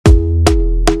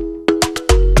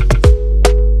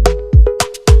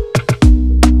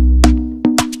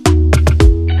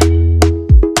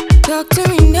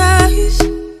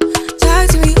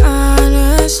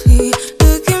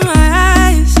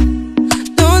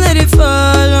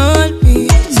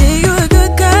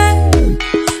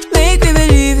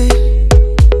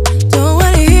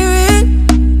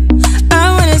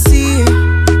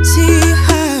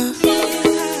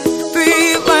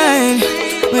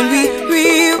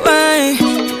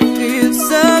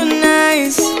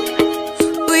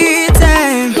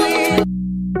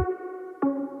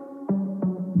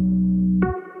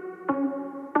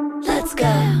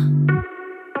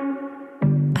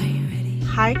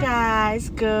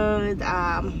good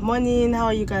morning. How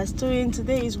are you guys doing?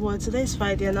 Today is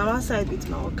Friday, and I'm outside with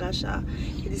my Okasha.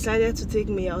 He decided to take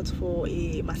me out for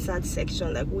a massage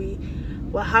section. Like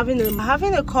we're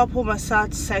having a couple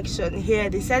massage section here.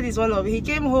 They said he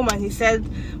came home and he said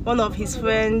one of his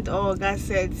friend or guy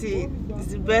said, see, it's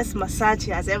the best massage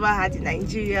he has ever had in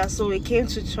Nigeria, so we came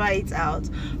to try it out.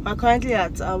 We're currently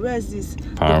at where is this?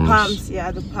 Palms. The Palms.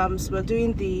 Yeah, the Palms. We're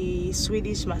doing the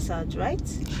Swedish massage, right?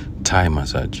 Thai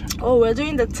massage. Oh, we're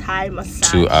doing the Thai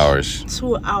massage. 2 hours.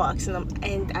 2 hours,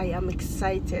 and I am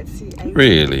excited. See, I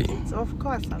really? Of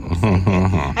course, I'm excited.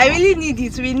 I really need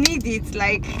it. We need it.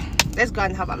 Like, let's go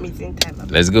and have a meeting time.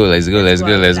 Let's go. Take you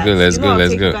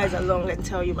guys along and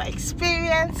tell you my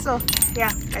experience. So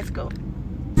yeah, let's go.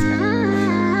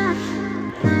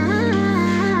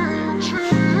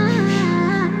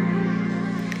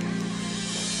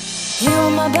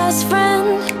 You're my best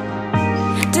friend.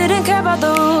 Didn't care about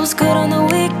the rules, good on the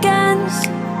weekends.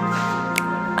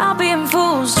 I'll be in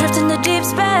fools, drifting to deep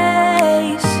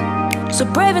space. So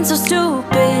brave and so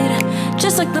stupid,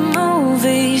 just like the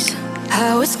movies.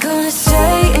 I was gonna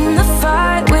stay in the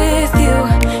fight with you,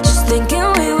 just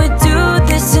thinking we would do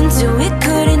this until we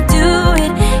couldn't do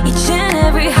it. Each and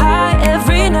every high,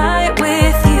 every night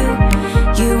with you.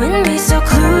 You and me so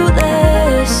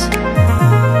clueless.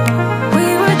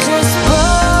 We were just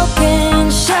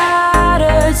broken,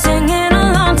 shattered, singing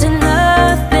along to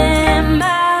nothing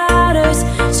matters.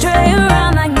 Stray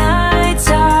around like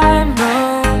nighttime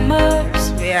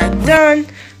rumors. We are done.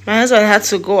 My husband had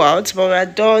to go out, but we're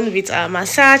done with our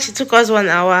massage. It took us 1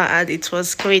 hour and it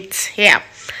was great. Yeah,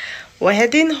 we're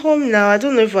heading home now. I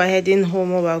don't know if we're heading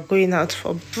home or we're going out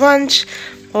for brunch.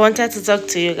 I wanted to talk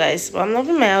to you guys, but I'm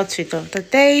loving my outfit of the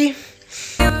day.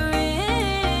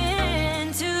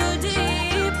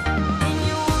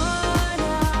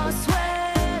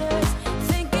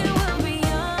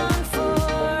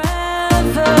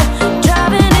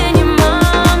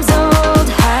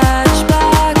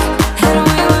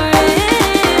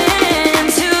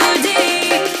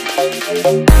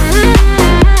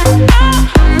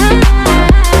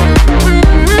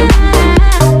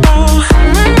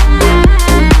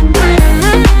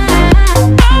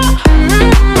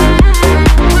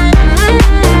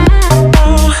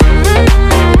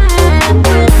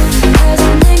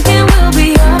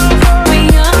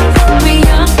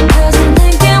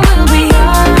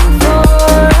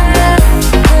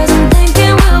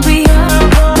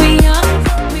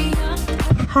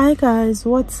 Hi guys,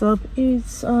 what's up?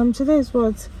 It's today's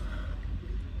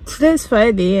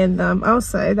Friday and I'm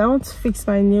outside. I want to fix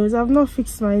my nails. I've not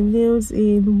fixed my nails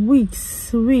in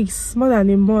weeks, more than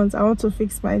a month. I want to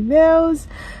fix my nails.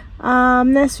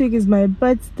 Next week is my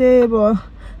birthday, but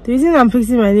the reason I'm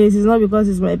fixing my nails is not because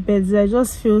it's my birthday. I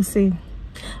just feel sane.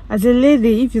 As a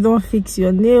lady, if you don't fix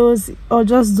your nails or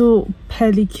just do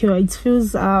pedicure, it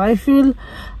feels I feel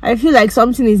like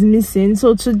something is missing.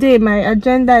 So today my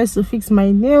agenda is to fix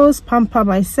my nails, pamper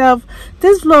myself.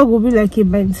 This vlog will be like a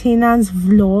maintenance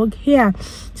vlog here.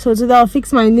 So today I'll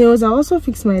fix my nails. I'll also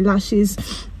fix my lashes.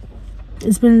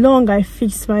 It's been long I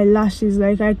fixed my lashes.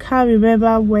 Like, I can't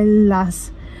remember when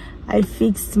last I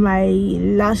fixed my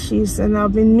lashes, and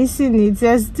I've been missing it.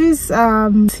 There's this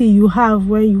thing you have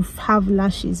when you have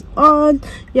lashes on.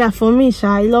 Yeah, for me,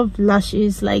 I love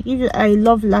lashes. Like, I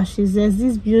love lashes. There's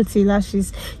this beauty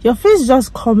lashes. Your face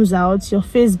just comes out. Your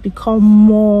face become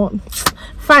more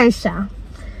fine.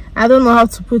 I don't know how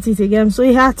to put it again. So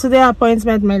yeah, today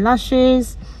appointment, my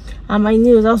lashes and my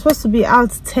nails. I was supposed to be out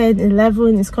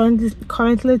 10-11. It's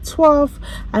currently 12.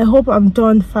 I hope I'm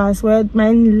done fast. Well,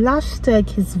 my lash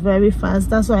tech is very fast.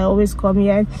 That's why I always come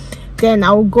here. Then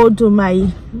I'll go do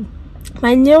my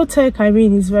nail tech. I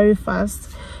mean, is very fast.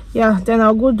 Yeah, then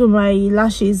I'll go do my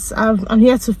lashes. I'm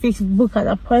here to book an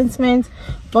appointment,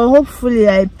 but hopefully,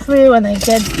 I pray when I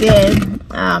get there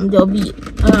there'll be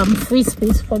free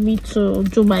space for me to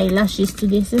do my lashes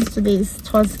today, since today is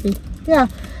Thursday. Yeah,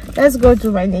 let's go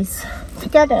do my nails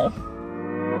together.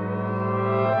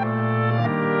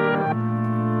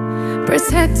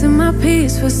 Protecting my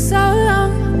peace for so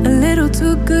long, a little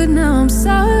too good, now I'm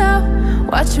solo.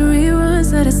 Watching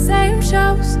reruns of the same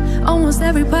shows. Almost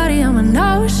everybody I'm a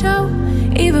no-show.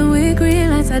 Even with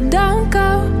green lights I don't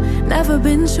go. Never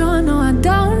been sure, no I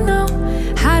don't know.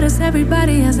 How does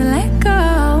everybody has to let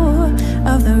go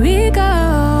of the ego?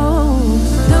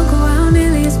 Don't go out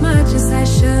nearly as much as I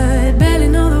should. Barely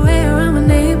know the way around my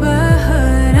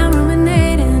neighborhood. I'm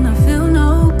ruminating, I feel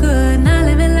no good. Not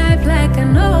living life like I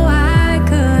know I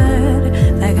could.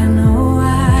 Like I know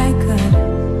I could.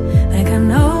 Like I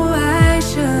know I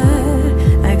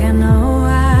should. Like I know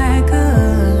I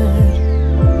could.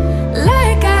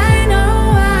 Like I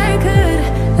know I could.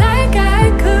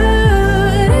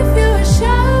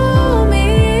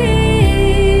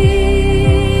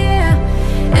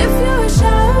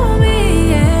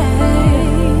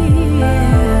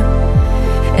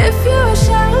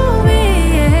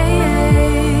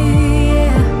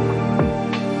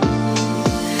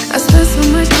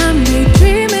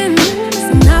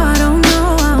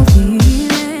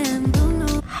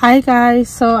 Hi guys,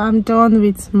 so I'm done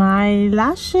with my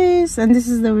lashes and this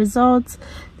is the result.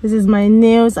 This is my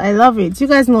nails. I love it. You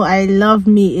guys know I love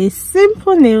me a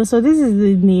simple nail, so this is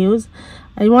the nails.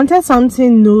 I wanted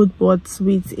something nude but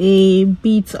with a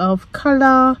bit of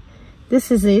color.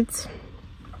 This is it.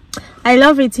 I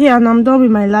love it here, and I'm done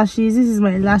with my lashes. This is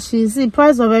my lashes. The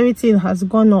price of everything has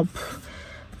gone up.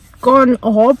 Price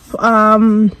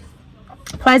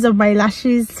of my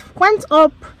lashes went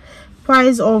up.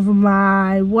 Price of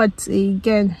my what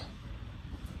again?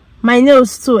 My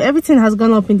nails too. Everything has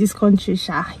gone up in this country,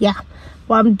 yeah.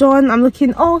 But I'm done. I'm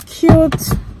looking all cute.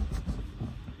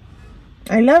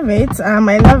 I love it. I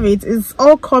love it. It's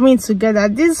all coming together.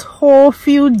 This whole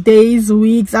few days,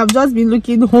 weeks, I've just been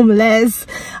looking homeless.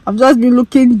 I've just been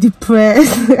looking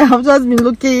depressed. I've just been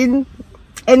looking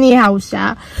anyhow,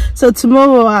 so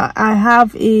tomorrow I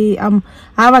have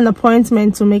an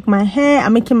appointment to make my hair.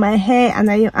 I'm making my hair, and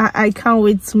I can't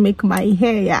wait to make my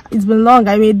hair. Yeah, it's been long.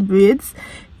 I made braids.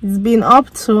 It's been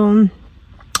up to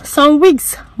some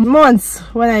weeks, months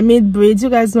when I made braids.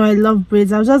 You guys know I love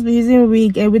braids. I've just been using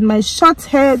wig, and with my short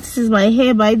hair, this is my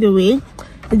hair, by the way.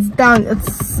 It's down,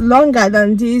 it's longer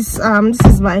than this. This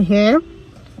is my hair,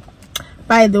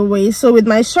 by the way. So with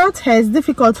my short hair, it's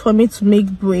difficult for me to make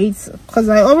braids because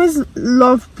I always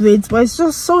love braids, but it's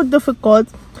just so difficult.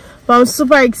 But I'm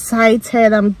super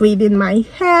excited. I'm braiding my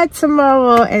hair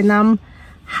tomorrow and I'm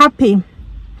happy.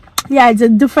 Yeah, it's a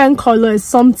different color, it's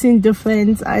something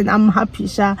different, and I'm happy.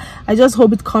 I just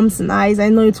hope it comes nice. I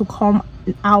know it will come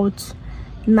out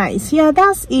nice. Yeah,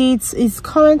 that's it. It's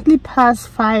currently past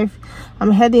 5.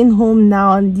 I'm heading home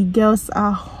now and the girls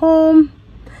are home.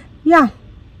 Yeah,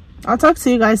 I'll talk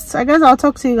to you guys. I guess I'll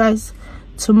talk to you guys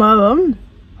tomorrow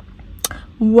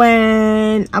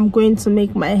when I'm going to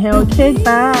make my hair. Okay,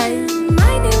 bye.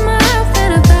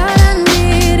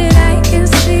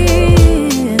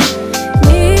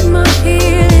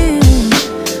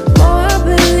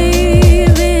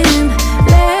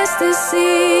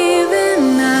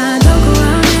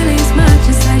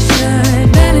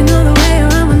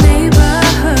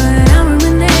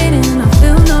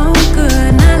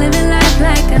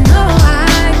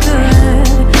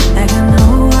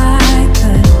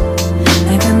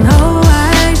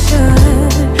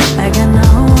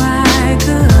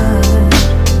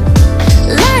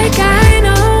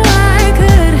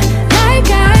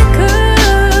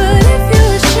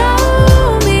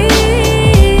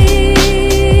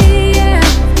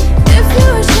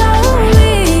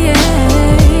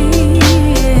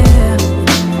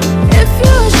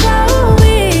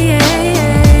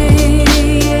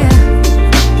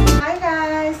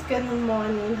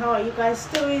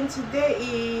 Today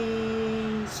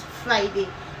is Friday.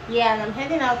 Yeah, and I'm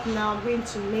heading out now. I'm going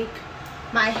to make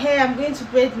my hair. I'm going to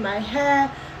braid my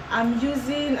hair. I'm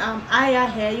using Aya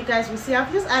hair. You guys will see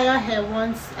I've used Aya hair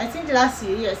once, I think last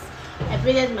year. Yes, I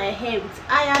braided my hair with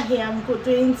Aya hair. I'm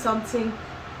doing something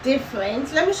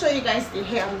different. Let me show you guys the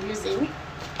hair I'm using.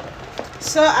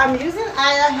 So I'm using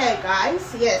Aya hair,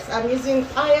 guys. Yes, I'm using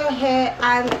Aya hair,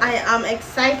 and I am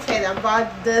excited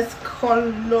about this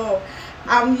color.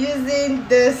 I'm using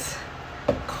this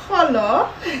color.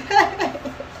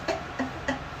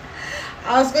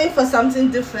 I was going for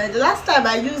something different. The last time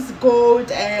I used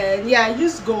gold, and yeah, I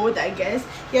used gold, I guess.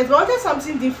 Yes, but I wanted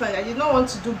something different. I did not want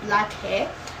to do black hair.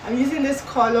 I'm using this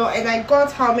color, and I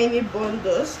got how many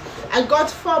bundles? I got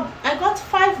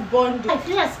 5 bundles.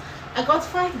 Yes, I got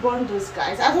 5 bundles,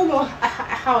 guys. I don't know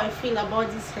how I feel about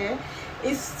this hair.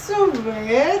 It's too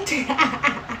red.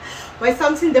 But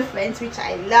something different, which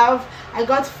I love. I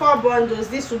got 4 bundles.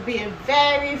 This will be a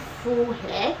very full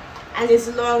hair, and it's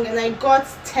long, and I got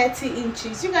 30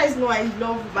 inches. You guys know I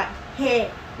love my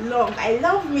hair long. I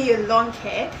love me a long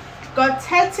hair. Got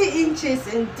 30 inches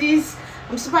in this.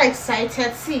 I'm super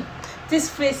excited. See, this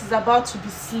face is about to be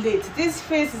slayed. This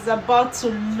face is about to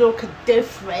look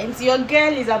different. Your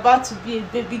girl is about to be a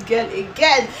baby girl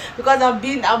again, because I've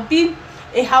been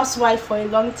a housewife for a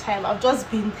long time. I've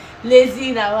just been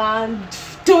lazing around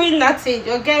doing nothing.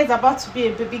 Your girl is about to be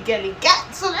a baby girl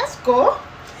again. So let's go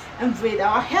and braid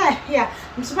our hair. Yeah,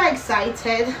 I'm super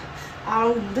excited.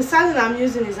 The salon I'm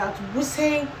using is at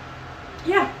Wusei.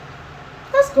 Yeah,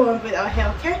 let's go and braid our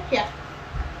hair. Okay, yeah.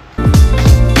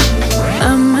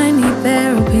 I might need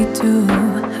therapy too.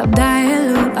 Help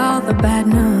dilute all the bad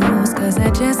news, cause I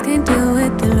just can't deal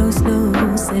with the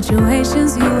lose-lose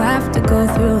situations you have to go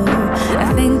through.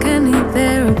 I think I need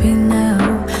therapy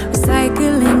now.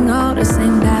 Recycling all the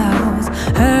same doubts.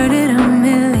 Heard it a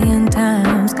million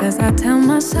times, cause I tell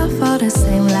myself all the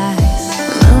same lies.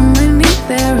 I might need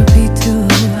therapy too.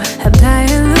 Help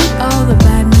dilute all the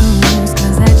bad news,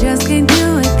 cause I just can't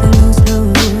deal with the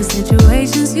lose-lose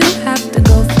situations you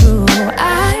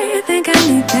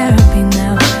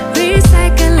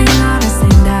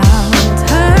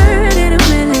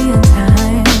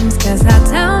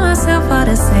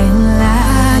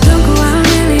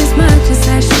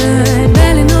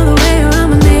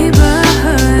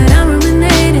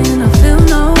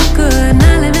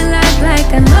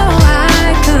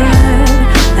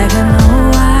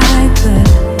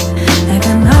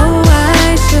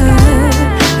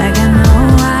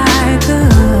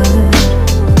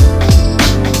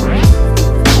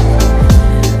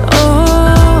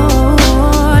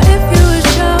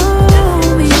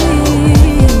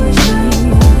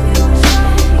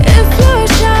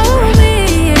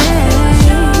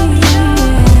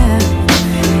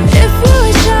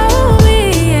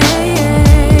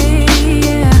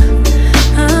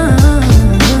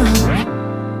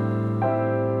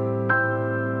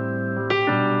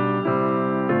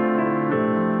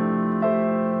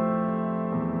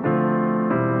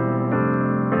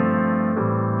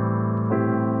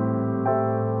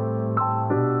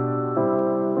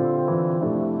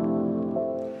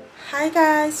Hi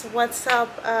guys, what's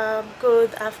up?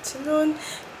 Good afternoon.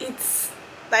 It's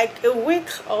like a week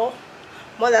or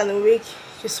more than a week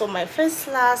you saw my face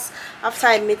last after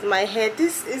I made my hair.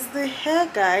 This is the hair,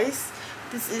 guys.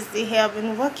 This is the hair. I've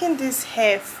been working this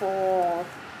hair for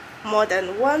more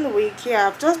than 1 week. Yeah,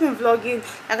 I've just been vlogging.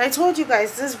 Like I told you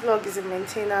guys, this vlog is a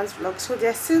maintenance vlog, so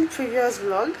there's still previous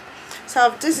vlog.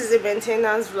 So this is a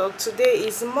maintenance vlog. Today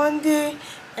is Monday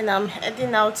and I'm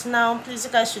heading out now. Please,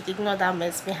 you guys should ignore that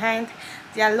mess behind.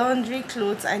 There are laundry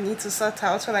clothes I need to sort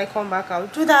out. When I come back, I'll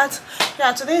do that.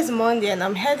 Yeah, today is Monday and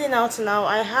I'm heading out now.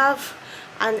 I have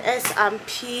an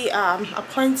S&P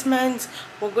appointment.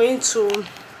 We're going to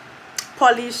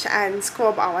polish and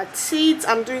scrub our teeth.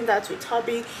 I'm doing that with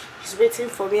hubby. He's waiting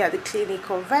for me at the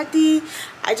clinic already.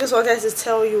 I just wanted to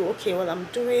tell you, okay, what I'm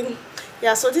doing.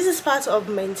 Yeah, so this is part of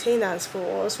maintenance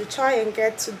for us. We try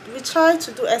to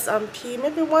do S&P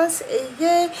maybe once a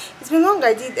year. It's been long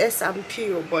I did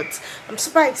S&P, but I'm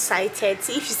super excited.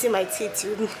 See, if you see my teeth,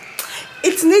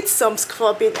 it needs some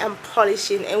scrubbing and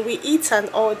polishing, and we eat and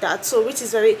all that, so which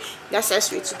is very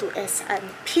necessary to do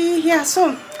S&P. Yeah,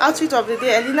 so outfit of the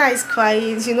day. Elena is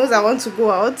crying. She knows I want to go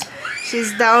out.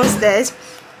 She's downstairs.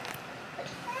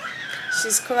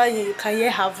 She's crying. You can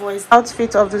hear her voice.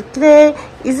 Outfit of the day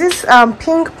is this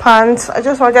pink pants. I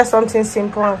just wanted something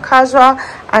simple and casual,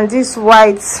 and this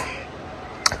white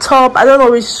top. I don't know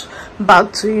which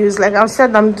bag to use. Like I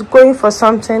said, I'm going for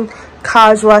something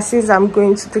casual since I'm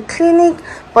going to the clinic,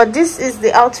 but this is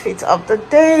the outfit of the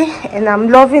day and I'm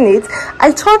loving it.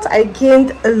 I thought I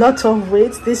gained a lot of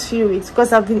weight this few weeks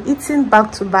because I've been eating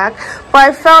back to back, but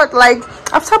I felt like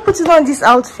after putting on this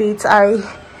outfit, I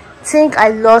think I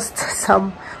lost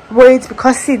some weight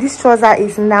because see, this trouser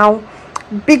is now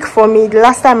big for me. The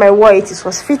last time I wore it, it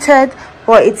was fitted,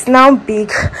 but it's now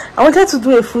big. I wanted to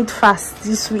do a food fast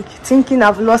this week thinking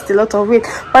I've lost a lot of weight,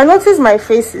 but I noticed my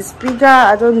face is bigger.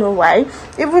 I don't know why.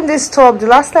 Even this top, the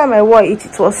last time I wore it,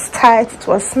 it was tight, it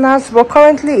was snatched, but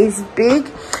currently it's big,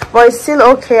 but it's still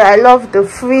okay. I love the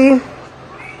free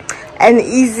and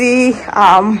easy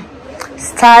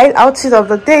style. Outfit of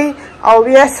the day,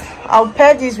 I'll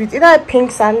pair this with either a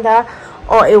pink sandal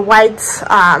or a white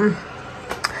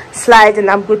slide and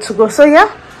I'm good to go. So yeah,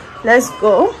 let's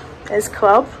go. Let's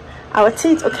scrub our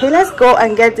teeth. Okay, let's go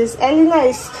and get this. Elena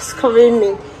is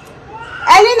screaming.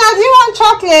 Elena, do you want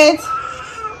chocolate?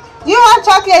 Do you want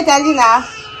chocolate, Elena?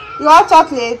 You want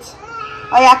chocolate?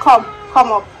 Oh yeah,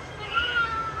 come up.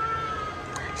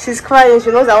 She's crying.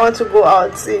 She knows I want to go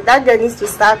out. See, that girl needs to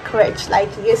start crutch like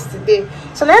yesterday.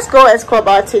 So let's go and scrub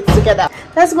our teeth together.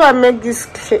 Let's go and make this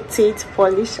teeth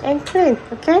polish and clean.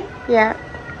 Okay? Yeah.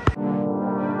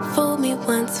 Fool me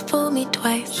once, fool me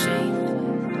twice.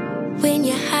 When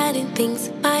you're hiding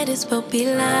things, might as well be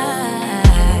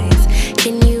lies.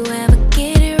 Can you ever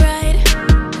get it right?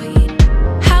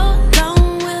 How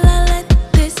long will I let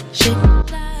this shit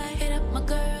fly? Hit up my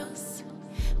girls,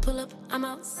 pull up, I'm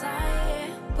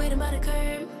outside, waiting by the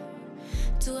curb.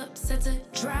 Too upset to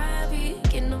drive, you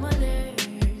getting on my nerves.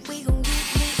 We gon'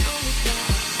 get lit on the side.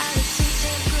 I look too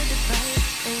damn good to fight,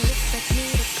 and you expect me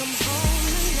to come home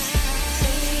tonight.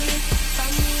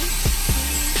 Find me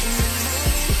in the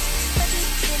morning, but you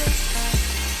get it right.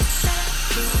 Stop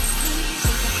being pleased,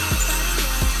 think I'm all about it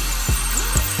now.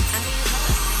 I ain't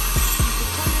hard, you can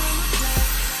call me on my flag.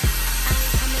 I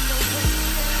ain't coming no way.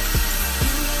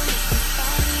 You know it's the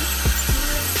party, do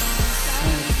it on the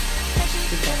side. Let you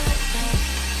get it right.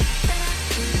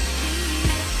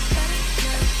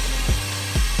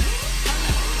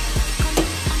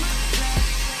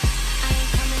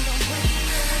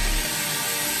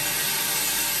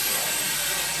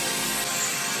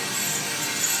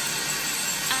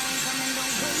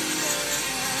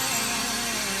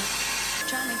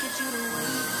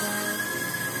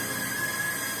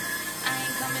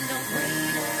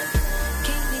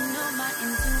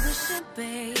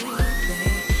 Baby,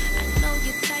 I know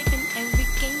you're typing every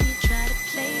game you try to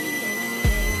play.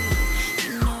 You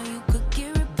know you could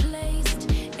get replaced,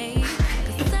 ayy.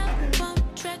 Cause I won't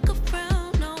track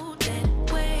around, no that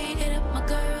way. Hit up my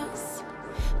girls,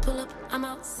 pull up, I'm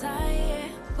outside,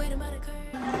 yeah. Waiting by the curb.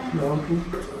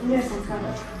 Yes, I'm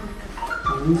coming.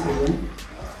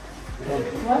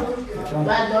 What?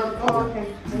 Bad dog. Oh, okay.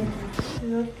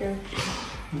 Okay.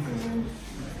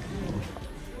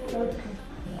 Okay.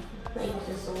 Thank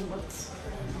you so much.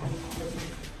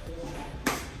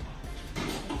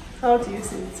 How do you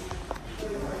see it?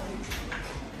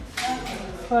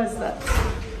 What's that?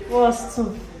 What's two?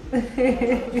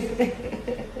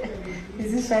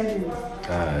 Is it shining?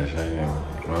 Ah, shining.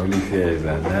 My only fear is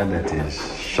that now that is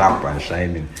sharp and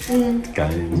shining,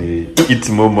 can eat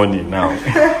more money now.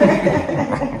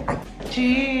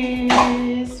 Cheese.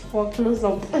 for close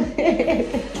up. Is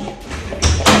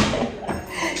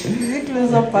it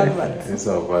close up advert? It's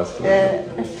our first.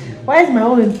 Why is my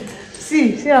own?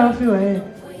 See how I feel here.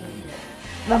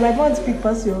 Now my bond speak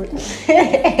past your own.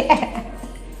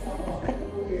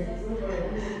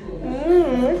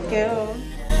 Okay.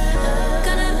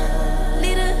 Gonna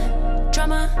lead a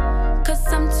drama, cause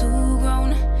I'm too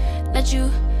grown. Let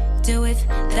you deal with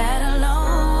that alone.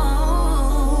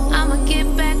 I'ma get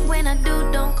back when I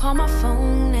do, don't call my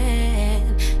phone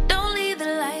and don't leave the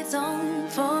lights on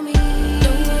for me.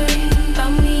 Don't worry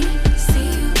about me,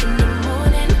 see you in the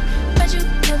morning. Bet you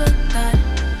never thought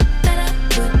that I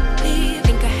would leave.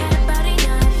 Think I had about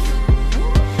enough.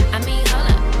 I mean, hold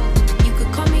up, you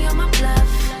could call me on my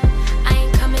bluff. I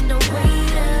ain't coming, don't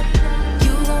wait up.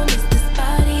 You gon' miss this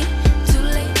body, too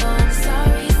late for I'm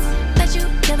sorry. Bet you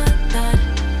never thought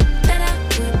that I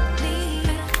would leave.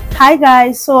 Hi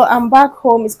guys, so I'm back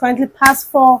home. It's currently past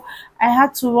 4. I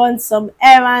had to run some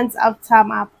errands after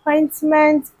my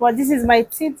appointment, but this is my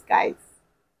teeth, guys.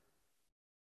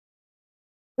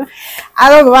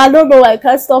 I don't know, I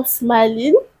can't stop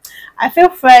smiling. I feel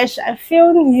fresh, I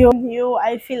feel new,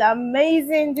 I feel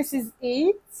amazing. This is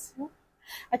it.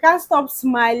 I can't stop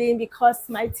smiling because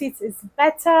my teeth is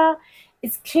better,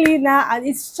 it's cleaner, and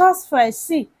it's just fresh.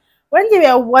 See, when they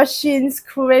were washing,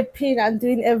 scraping, and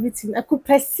doing everything, I could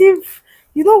perceive,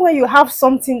 you know, when you have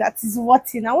something that is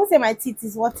rotting. I won't say my teeth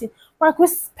is rotting, but I could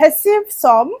perceive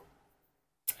some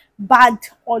bad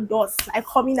odors like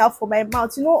coming out from my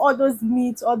mouth. You know, all those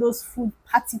meat, all those food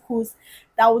particles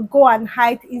that would go and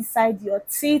hide inside your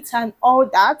teeth and all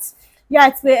that. Yeah,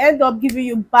 it may end up giving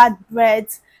you bad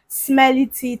breath, smelly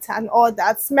teeth, and all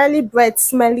that. Smelly breath,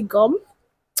 smelly gum.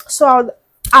 So I'll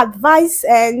advise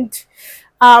and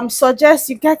suggest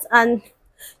you get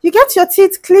your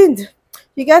teeth cleaned.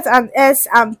 You get an S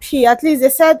and P. At least they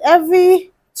said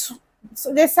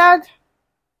they said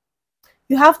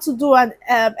you have to do an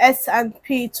S and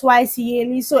P twice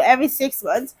yearly, so every 6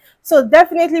 months. So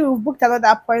definitely we've booked another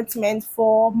appointment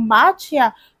for March.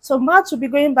 Yeah, so March will be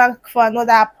going back for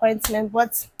another appointment.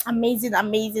 But amazing.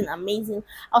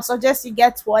 I'll suggest you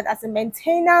get one as a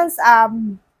maintenance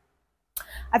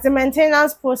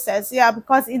process. Yeah,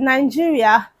 because in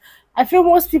Nigeria, I feel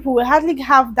most people will hardly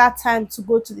have that time to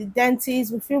go to the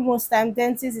dentist. We feel most time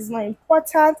dentist is not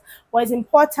important. What is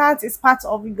important is part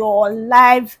of your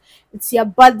life. It's your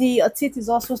body. Your teeth is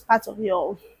also part of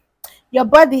your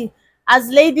body. As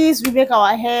ladies, we make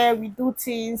our hair, we do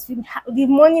things. The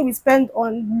money we spend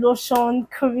on lotion,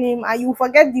 cream, and you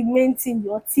forget the main thing,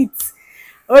 your teeth.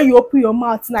 When you open your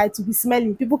mouth now, it will be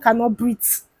smelling. People cannot breathe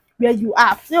where you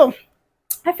are. So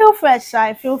I feel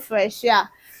fresh. Yeah.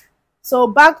 So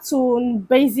back to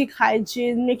basic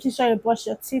hygiene, making sure you brush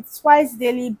your teeth twice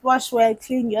daily, brush well,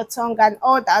 clean your tongue, and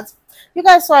all that. You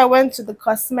guys saw I went to the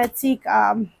cosmetic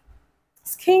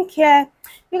skincare.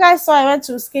 You guys saw I went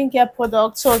to skincare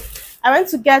products. So I went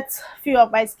to get a few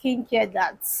of my skincare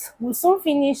that will soon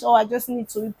finish, or I just need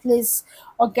to replace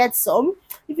or get some.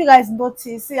 If you guys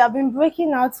notice, see, I've been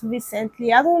breaking out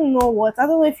recently. I don't know what. I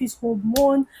don't know if it's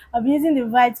hormone. I've been using the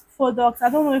right products. I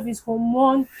don't know if it's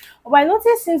hormone. But I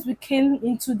noticed since we came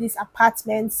into this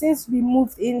apartment, since we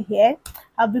moved in here,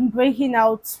 I've been breaking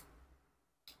out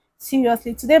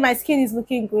seriously. Today my skin is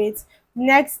looking great.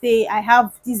 Next day I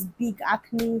have this big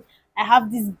acne. I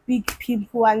have this big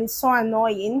pimple and it's so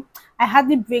annoying. I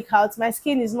hardly break out. My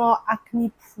skin is not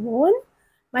acne prone.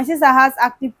 My sister has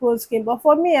acne prone skin, but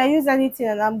for me, I use anything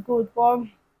and I'm good. But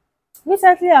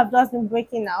recently I've just been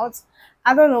breaking out.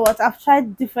 I don't know what. I've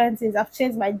tried different things. I've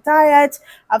changed my diet,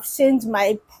 I've changed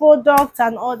my product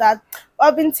and all that. But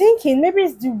I've been thinking maybe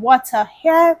it's the water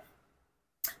here.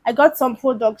 I got some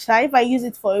products. If I use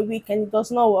it for a week and it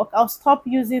does not work, I'll stop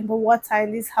using the water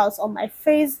in this house on my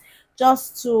face. I'll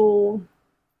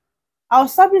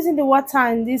stop using the water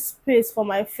in this space for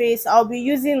my face. I'll be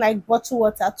using like bottled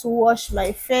water to wash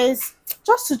my face,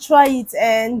 just to try it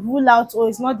and rule out, oh,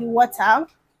 it's not the water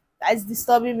that is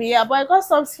disturbing me. Yeah, but I got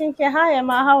some skincare. Hi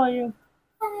Emma, how are you?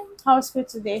 Fine. How's school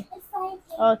today? It's fine.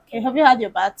 Okay, have you had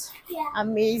your bath? Yeah.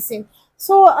 Amazing.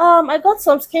 So I got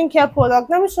some skincare product.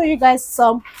 Let me show you guys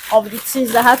some of the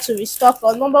things I had to restock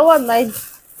on. Number one,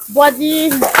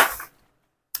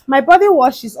 my body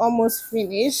wash is almost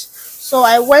finished, so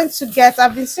I went to get,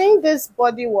 I've been seeing this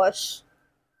body wash,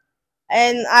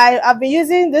 and I've been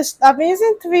using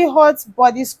 3 Hot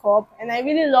body scrub, and I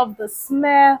really love the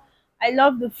smell. I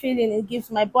love the feeling it gives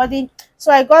my body.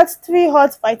 So I got 3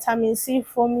 Hot vitamin C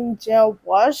foaming gel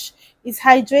wash. It's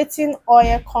hydrating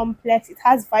oil complex. It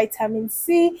has vitamin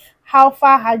C,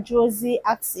 alpha hydroxy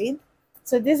acid.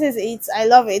 So this is it. I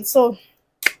love it. So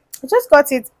I just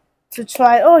got it to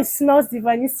try. Oh, it smells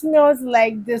divine. It smells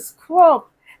like the scrub.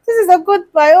 This is a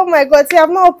good buy. Oh my god. See, I've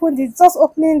not opened it. Just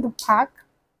opening the pack.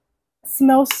 It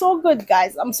smells so good,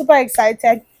 guys. I'm super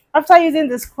excited. After using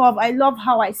the scrub, I love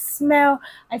how I smell.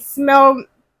 I smell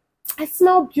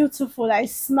beautiful. I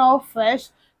smell fresh.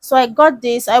 So I got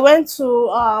this. I went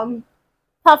to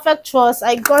Perfect Trust.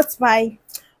 I got my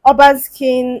Urban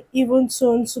Skin Even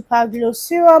Tone Super Glow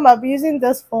Serum. I've been using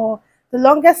this for the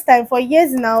longest time, for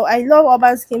years now. I love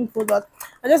Urban Skin product.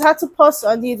 I just had to pause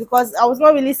on it because I was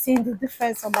not really seeing the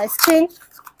difference on my skin.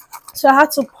 So I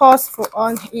had to pause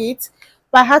on it.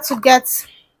 But I had to get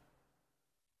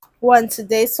one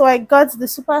today. So I got the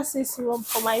Super C Serum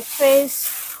for my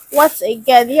face. What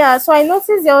again? Yeah, so I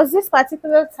noticed there was this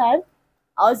particular time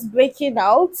I was breaking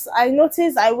out. I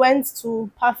noticed I went to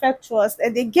Perfect Trust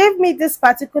and they gave me this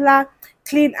particular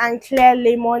clean and clear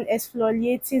lemon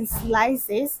exfoliating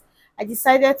slices. I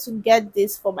decided to get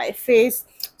this for my face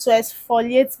to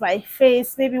exfoliate my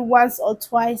face maybe once or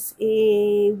twice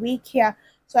a week here.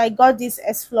 So I got these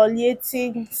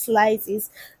exfoliating slices.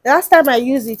 The last time I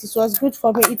used it, it was good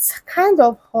for me. It's kind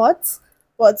of hot,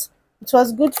 but it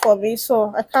was good for me,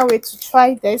 so I can't wait to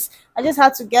try this. I just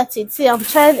had to get it. See, I'm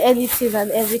trying anything and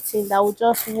everything that will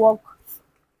just work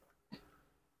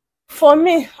for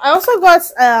me. I also got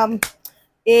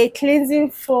a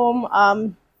cleansing foam.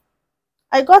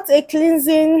 I got a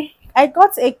cleansing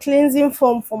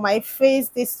foam for my face.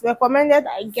 This recommended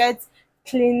I get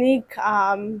Clinique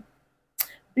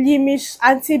blemish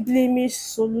anti-blemish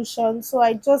solution, so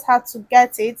I just had to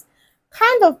get it.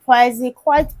 Kind of pricey,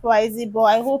 quite pricey, but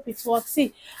I hope it works.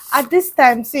 See, at this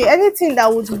time, see, anything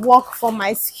that would work for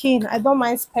my skin, I don't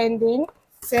mind spending.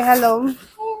 Say hello.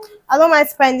 I don't mind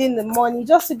spending the money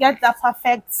just to get that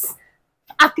perfect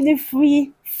acne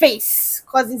free face,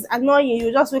 because it's annoying.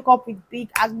 You just wake up with big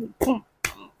acne.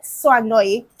 It's so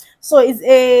annoying. So it's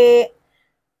a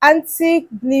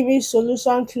anti-blemish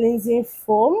solution cleansing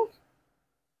foam.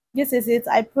 This is it.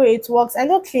 I pray it works. I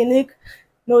know Clinique.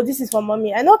 No, this is for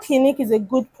mommy. I know Clinique is a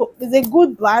good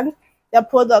brand. Their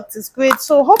product is great.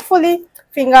 So hopefully,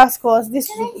 fingers crossed,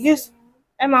 this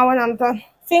Emma, when I'm done,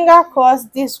 finger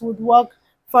crossed, this would work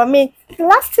for me. The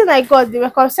last thing I got, they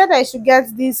said I should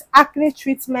get this acne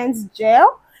treatment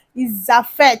gel. Is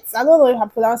Zafet. I don't know if I'm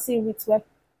pronouncing it well.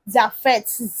 Zafet.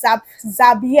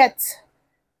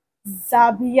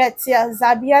 Zabiet, yeah,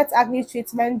 Zabiet acne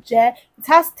treatment gel. It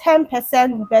has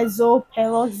 10% benzoyl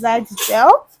peroxide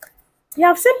gel.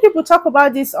 Yeah, I've seen people talk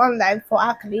about this online for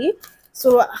acne,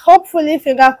 so hopefully,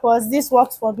 finger crossed, this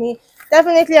works for me.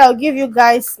 Definitely, I'll give you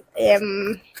guys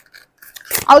the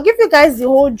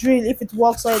whole drill if it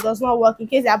works or it does not work, in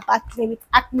case you're battling with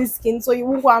acne skin, so you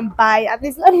won't go and buy. At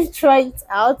least let me try it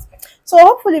out. So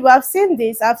hopefully, but I've seen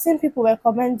people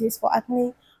recommend this for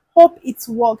acne. Hope it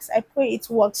works. I pray it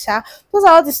works. Those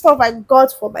are all the stuff I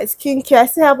got for my skincare. I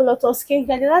still have a lot of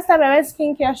skincare. The last time I went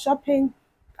skincare shopping,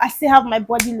 I still have my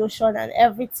body lotion and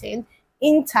everything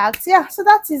intact. Yeah, so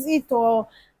that is it. Or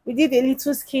we did a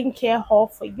little skincare haul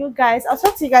for you guys. I'll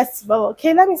talk to you guys tomorrow.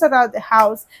 Okay, let me sort out the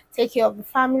house, take care of the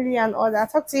family and all that. I'll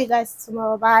talk to you guys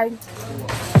tomorrow. Bye.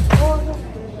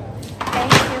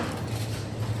 Thank you.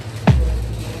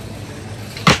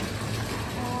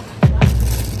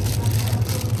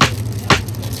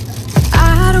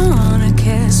 I don't wanna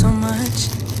care so much,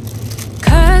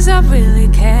 'cause I really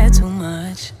care too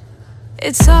much.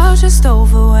 It's all just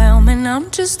overwhelming, I'm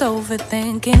just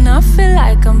overthinking. I feel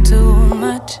like I'm too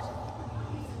much.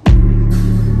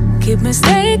 Keep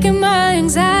mistaking my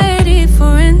anxiety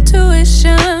for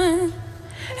intuition,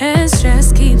 and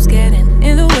stress keeps getting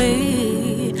in the